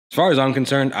As far as I'm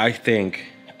concerned, I think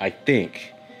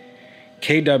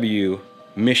KW,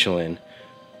 Michelin,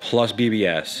 plus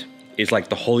BBS is like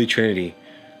the holy trinity.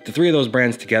 The three of those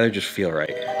brands together just feel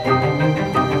right.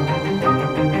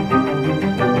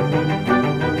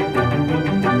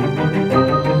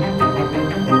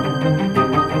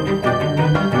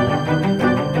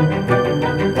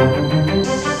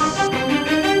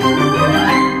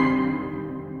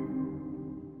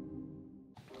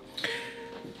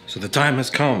 So the time has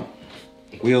come.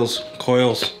 Wheels,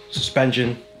 coils,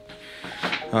 suspension.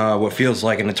 What feels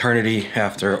like an eternity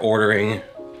after ordering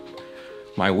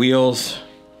my wheels.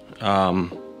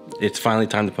 It's finally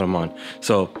time to put them on.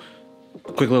 So,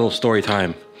 quick little story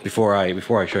time before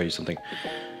I show you something.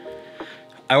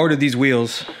 I ordered these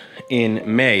wheels in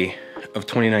May of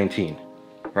 2019,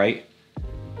 right?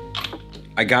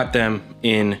 I got them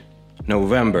in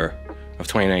November of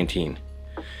 2019.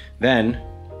 Then,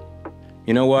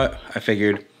 you know what? I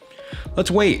figured, let's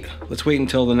wait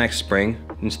until the next spring,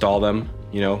 install them,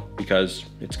 you know, because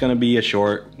it's gonna be a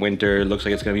short winter. It looks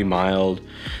like it's gonna be mild.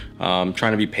 Trying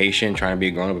to be patient, trying to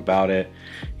be grown up about it.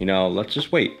 You know, let's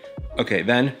just wait. Okay,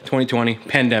 then 2020,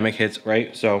 pandemic hits,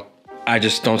 right? So I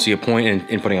just don't see a point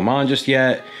in putting them on just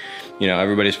yet. You know,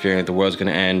 everybody's fearing that the world's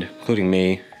gonna end, including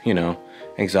me, you know,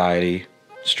 anxiety,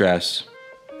 stress.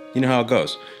 You know how it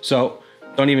goes. So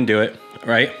don't even do it,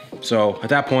 right? So at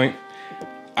that point,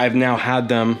 I've now had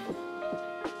them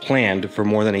planned for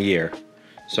more than a year.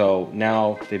 So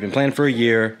now they've been planned for a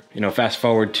year. You know, fast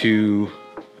forward to,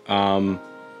 I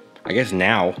guess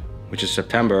now, which is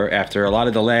September, after a lot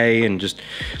of delay and just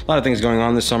a lot of things going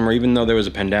on this summer. Even though there was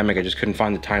a pandemic, I just couldn't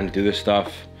find the time to do this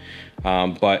stuff.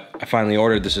 But I finally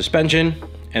ordered the suspension,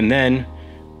 and then,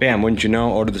 bam, wouldn't you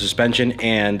know, ordered the suspension,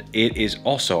 and it is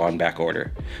also on back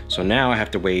order. So now I have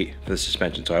to wait for the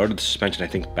suspension. So I ordered the suspension, I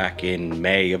think, back in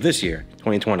May of this year,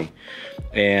 2020.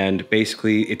 And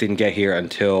basically, it didn't get here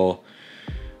until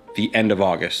the end of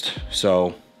August.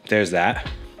 So there's that.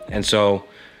 And so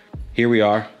here we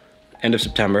are, end of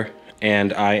September,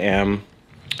 and I am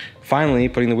finally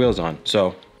putting the wheels on.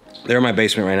 So they're in my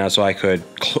basement right now, so I could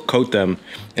coat them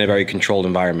in a very controlled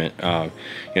environment. You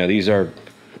know, these are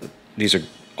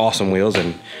awesome wheels,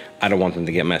 and I don't want them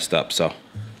to get messed up. So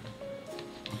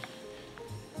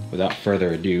without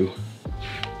further ado,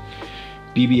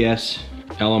 BBS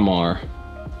LM-R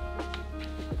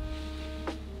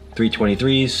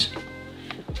 323s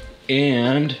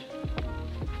and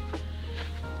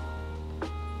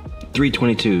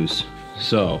 322s.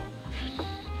 So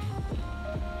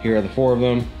here are the four of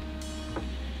them.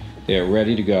 They're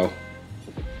ready to go.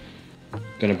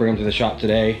 Gonna bring them to the shop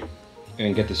today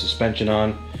and get the suspension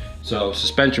on. So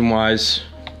suspension wise,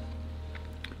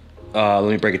 let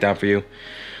me break it down for you.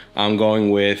 I'm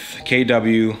going with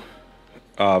KW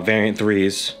variant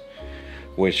 3s,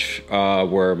 which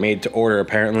were made to order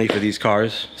apparently for these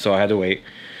cars, so I had to wait.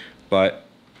 But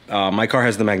my car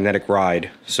has the magnetic ride,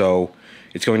 so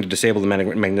it's going to disable the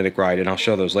magnetic ride, and I'll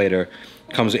show those later.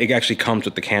 It actually comes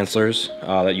with the cancelers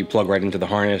that you plug right into the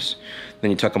harness. Then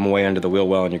you tuck them away under the wheel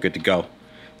well, and you're good to go.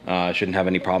 Shouldn't have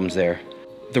any problems there.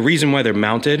 The reason why they're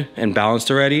mounted and balanced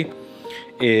already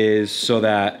is so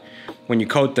that when you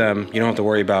coat them, you don't have to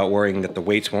worrying that the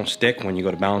weights won't stick when you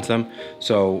go to balance them.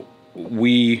 So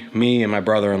me and my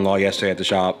brother-in-law yesterday at the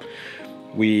shop,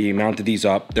 we mounted these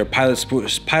up. They're Pilot Sport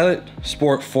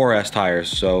 4S tires,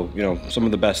 so you know, some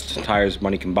of the best tires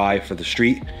money can buy for the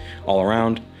street all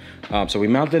around. So we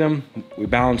mounted them, we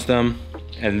balanced them,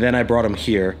 and then I brought them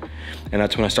here, and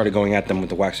that's when I started going at them with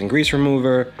the wax and grease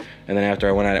remover. And then after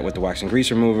I went at it with the wax and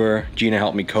grease remover, Gina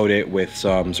helped me coat it with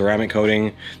some ceramic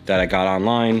coating that I got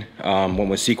online. Went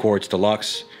with C-Quartz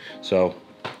Deluxe, so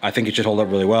I think it should hold up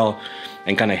really well,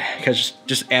 and kind of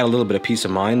just add a little bit of peace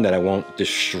of mind that I won't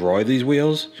destroy these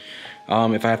wheels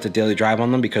if I have to daily drive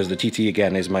on them, because the TT,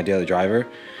 again, is my daily driver.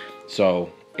 So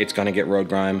it's gonna get road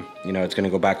grime. You know, it's gonna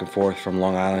go back and forth from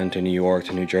Long Island to New York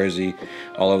to New Jersey,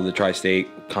 all over the tri-state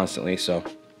constantly. So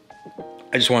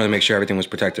I just wanted to make sure everything was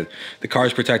protected. The car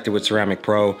is protected with Ceramic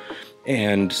Pro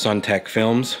and SunTech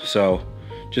films, so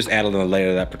just add a little layer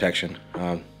of that protection.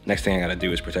 Next thing I gotta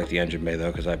do is protect the engine bay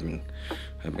though, because I've been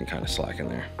kind of slacking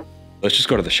there. Let's just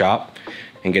go to the shop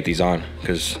and get these on,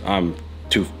 because I'm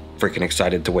too freaking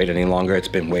excited to wait any longer. It's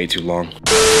been way too long.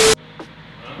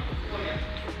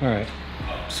 All right,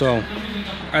 so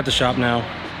we're at the shop now.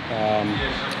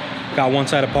 Got one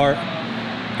side apart.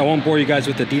 I won't bore you guys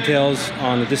with the details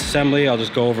on the disassembly. I'll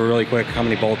just go over really quick how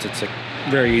many bolts. It's like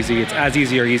very easy. It's as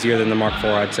easy or easier than the Mark IV,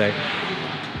 I'd say.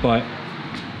 But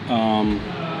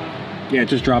yeah, it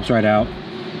just drops right out.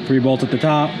 3 bolts at the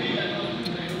top.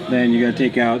 Then you gotta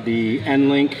take out the end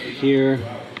link here,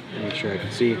 Make sure I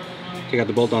can see. Take out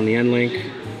the bolt on the end link,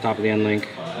 top of the end link.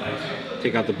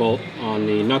 Take out the bolt on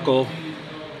the knuckle,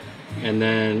 and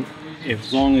then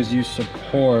as long as you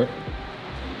support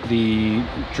the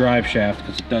drive shaft,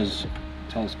 because it does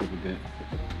telescope a bit,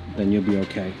 then you'll be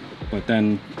okay. But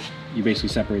then you basically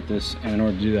separate this, and in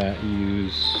order to do that, you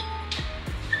use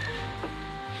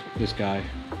this guy,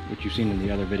 which you've seen in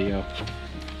the other video.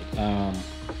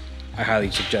 I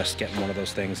highly suggest getting one of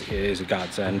those things. It is a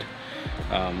godsend.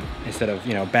 Instead of,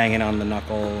 you know, banging on the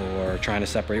knuckle or trying to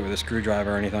separate with a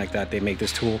screwdriver or anything like that, they make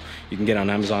this tool you can get on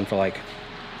Amazon for like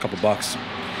a couple bucks.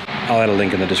 I'll add a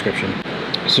link in the description.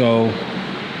 So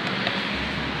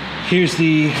here's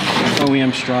the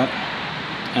OEM strut,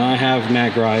 and I have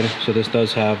mag ride, so this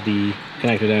does have the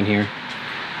connector down here.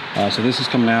 So this is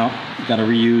coming out. You got to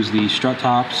reuse the strut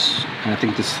tops, and I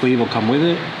think the sleeve will come with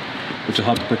it, which will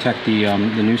help to protect the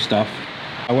new stuff.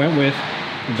 I went with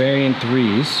variant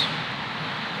 3s,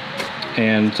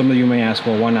 and some of you may ask,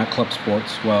 well, why not Club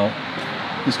Sports? Well,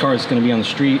 this car is going to be on the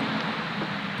street.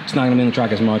 It's not going to be in the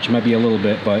track as much. It might be a little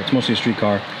bit, but it's mostly a street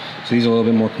car, so these are a little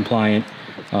bit more compliant.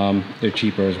 They're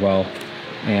cheaper as well,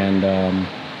 and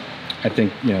I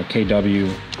think, you know,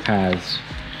 KW has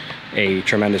a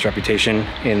tremendous reputation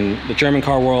in the German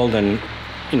car world, and,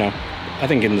 you know, I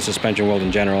think in the suspension world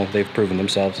in general, they've proven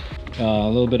themselves. A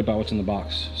little bit about what's in the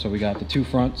box. So we got the 2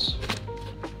 fronts,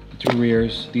 the 2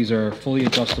 rears. These are fully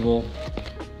adjustable,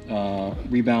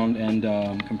 rebound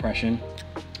and compression.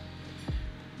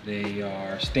 They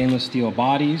are stainless steel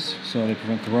bodies, so they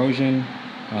prevent corrosion.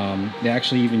 They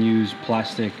actually even use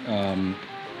plastic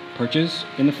perches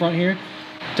in the front here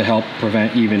to help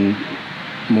prevent even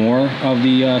more of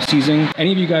the seizing.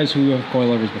 Any of you guys who have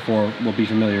coilovers before will be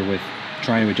familiar with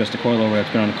trying to adjust a coilover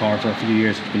that's been on the car for a few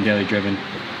years, it's been daily driven.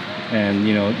 And,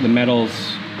 you know, the metals,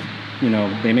 you know,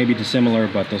 they may be dissimilar,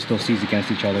 but they'll still seize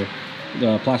against each other.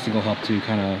 The plastic will help to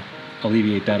kind of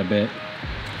alleviate that a bit.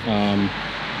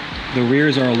 The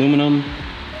rears are aluminum,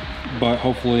 but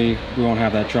hopefully we won't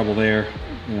have that trouble there.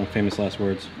 You know, famous last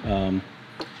words.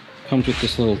 Comes with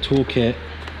this little toolkit,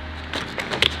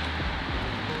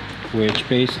 which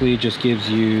basically just gives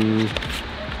you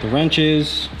the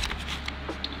wrenches,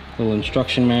 little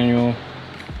instruction manual,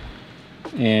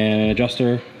 and an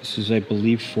adjuster. This is, I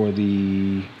believe, for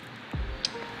the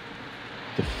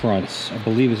fronts. I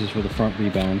believe this is for the front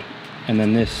rebound. And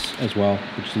then this as well,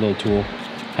 which is a little tool.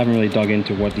 Haven't really dug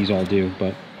into what these all do,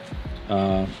 but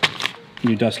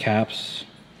new dust caps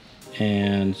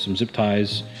and some zip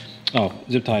ties. Oh,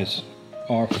 zip ties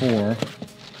are for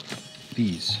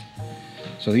these.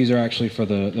 So these are actually for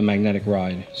the magnetic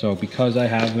ride. So because I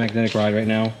have magnetic ride right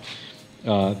now,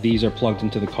 these are plugged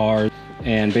into the car,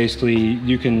 and basically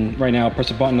you can right now press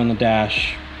a button on the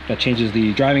dash that changes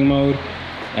the driving mode,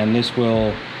 and this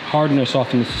will harden or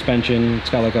soften the suspension. It's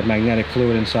got like a magnetic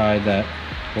fluid inside that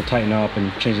will tighten up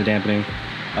and change the dampening.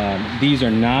 These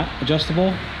are not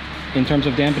adjustable in terms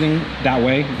of dampening that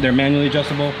way. They're manually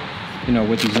adjustable, you know,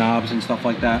 with these knobs and stuff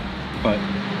like that, but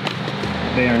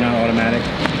they are not automatic.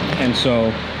 And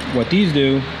so what these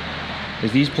do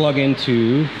is these plug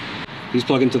into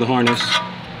the harness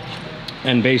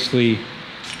and basically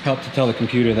help to tell the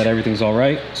computer that everything's all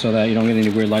right, so that you don't get any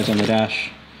weird lights on the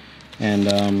dash.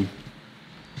 And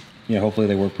yeah, hopefully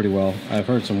they work pretty well. I've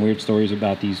heard some weird stories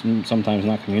about these sometimes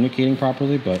not communicating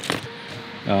properly, but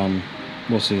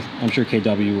we'll see. I'm sure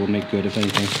KW will make good if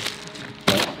anything.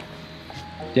 But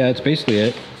yeah, that's basically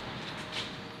it.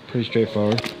 Pretty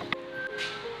straightforward.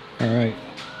 All right,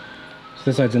 so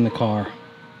this side's in the car,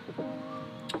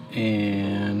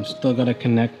 and still got to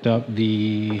connect up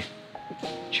the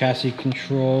chassis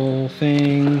control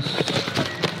things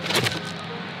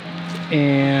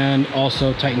and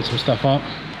also tighten some stuff up,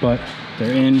 but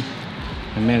they're in,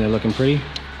 and man, they're looking pretty.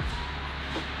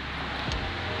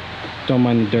 Don't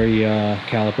mind the dirty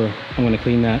caliper. I'm going to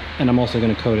clean that, and I'm also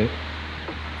going to coat it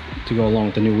to go along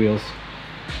with the new wheels.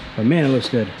 But man, it looks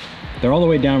good. They're all the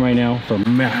way down right now for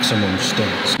maximum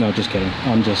stance. No, just kidding.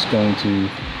 I'm just going to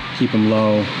keep them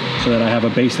low so that I have a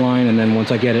baseline, and then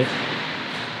once I get it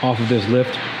off of this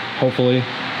lift, hopefully,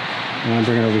 and I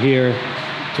bring it over here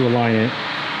to align it,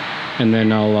 and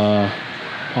then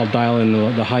I'll dial in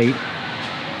the height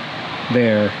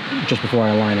there just before I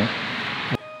align it.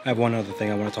 I have one other thing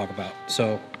I want to talk about.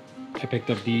 So I picked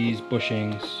up these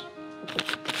bushings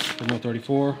from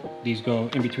 134. These go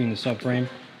in between the subframe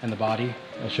and the body.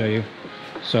 I'll show you.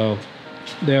 So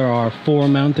there are 4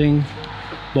 mounting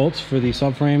bolts for the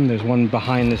subframe. There's one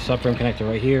behind this subframe connector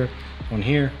right here, one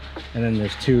here, and then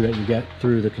there's 2 that you get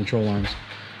through the control arms.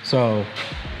 So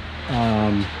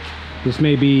this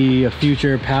may be a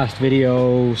future past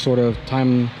video sort of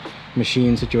time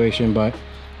machine situation, but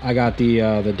I got the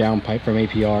downpipe from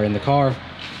APR in the car,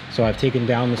 so I've taken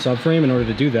down the subframe in order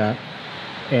to do that,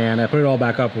 and I put it all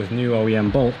back up with new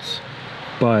OEM bolts.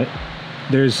 But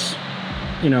there's,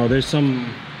 you know, there's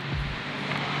some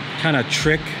kind of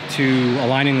trick to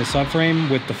aligning the subframe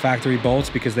with the factory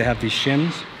bolts because they have these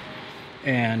shims,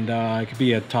 and it could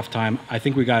be a tough time. I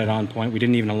think we got it on point. We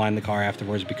didn't even align the car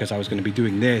afterwards because I was going to be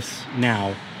doing this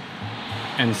now,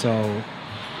 and so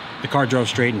the car drove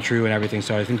straight and true and everything,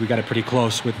 so I think we got it pretty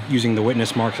close with using the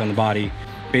witness marks on the body.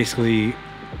 Basically,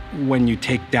 when you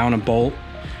take down a bolt,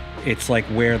 it's like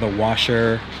where the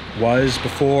washer was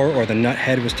before or the nut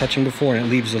head was touching before, and it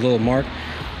leaves a little mark.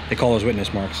 They call those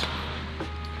witness marks.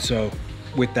 So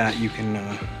with that, you can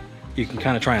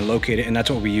kind of try and locate it, and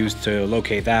that's what we used to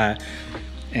locate that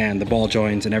and the ball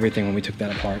joints and everything when we took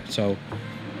that apart. So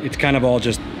it's kind of all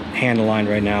just hand aligned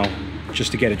right now,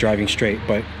 just to get it driving straight.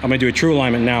 But I'm gonna do a true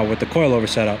alignment now with the coilover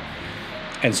setup,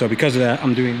 and so because of that,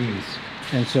 I'm doing these.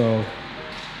 And so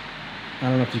I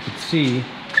don't know if you could see,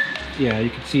 yeah, you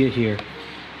can see it here.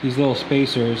 These little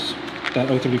spacers that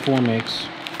 034 makes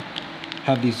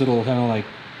have these little kind of like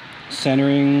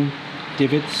centering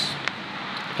divots,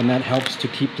 and that helps to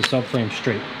keep the subframe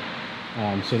straight.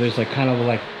 So there's like kind of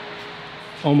like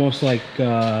almost like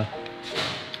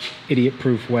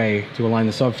idiot-proof way to align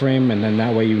the subframe, and then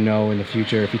that way, you know, in the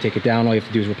future, if you take it down, all you have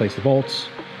to do is replace the bolts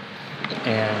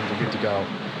and you're good to go.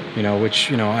 You know, which,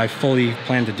 you know, I fully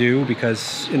plan to do,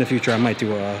 because in the future I might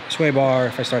do a sway bar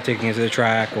if I start taking it to the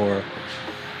track, or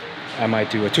I might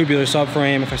do a tubular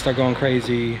subframe if I start going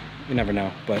crazy. You never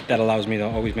know, but that allows me to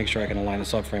always make sure I can align the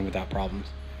subframe without problems.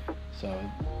 So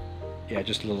yeah,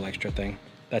 just a little extra thing.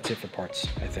 That's it for parts,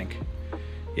 I think.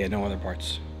 Yeah, no other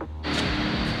parts.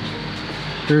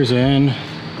 Here's in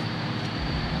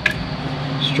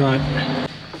strut.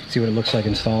 See what it looks like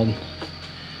installed.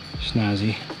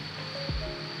 Snazzy.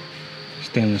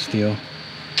 Stainless steel.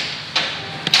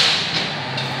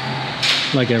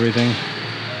 Like everything,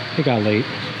 it got late.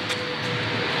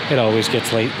 It always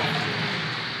gets late.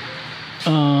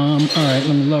 All right,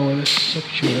 let me lower this so I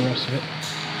can show you the rest of it.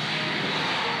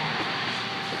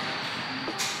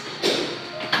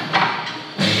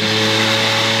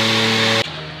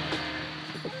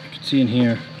 You can see in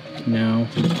here now,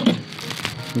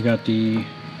 we got the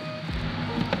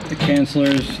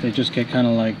cancellors. They just get kind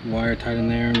of like wire tied in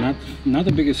there. Not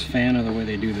the biggest fan of the way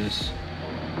they do this.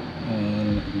 I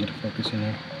don't know if I can get a focus in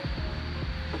there.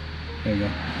 There you go.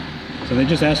 So they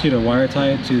just ask you to wire tie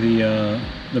it to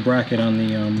the bracket on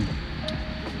the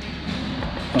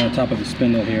top of the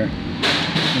spindle here,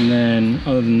 and then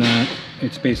other than that,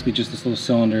 it's basically just this little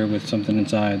cylinder with something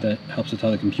inside that helps to tell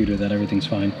the computer that everything's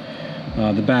fine.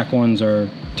 The back ones are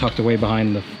tucked away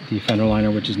behind the fender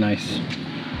liner, which is nice,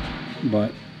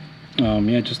 but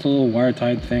yeah, just a little wire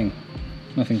tied thing,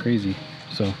 nothing crazy.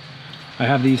 So I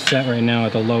have these set right now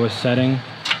at the lowest setting.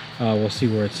 We'll see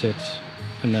where it sits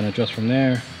and then adjust from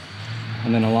there,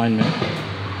 and then alignment.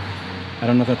 I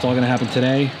don't know if that's all gonna happen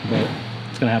today, but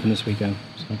it's gonna happen this weekend.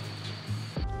 So.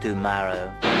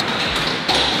 Tomorrow.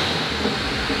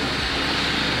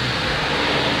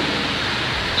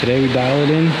 Today we dial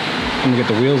it in. I'm gonna get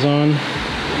the wheels on.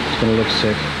 It's gonna look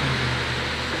sick.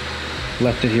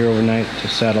 Left it here overnight to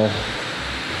settle.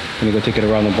 I'm gonna go take it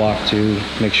around the block to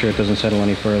make sure it doesn't settle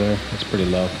any further. It's pretty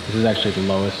low. This is actually the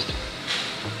lowest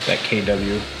that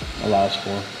KW allows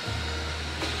for.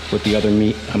 With the other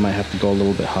meat, I might have to go a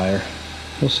little bit higher.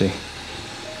 We'll see.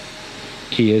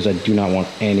 Key is I do not want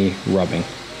any rubbing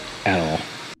at all.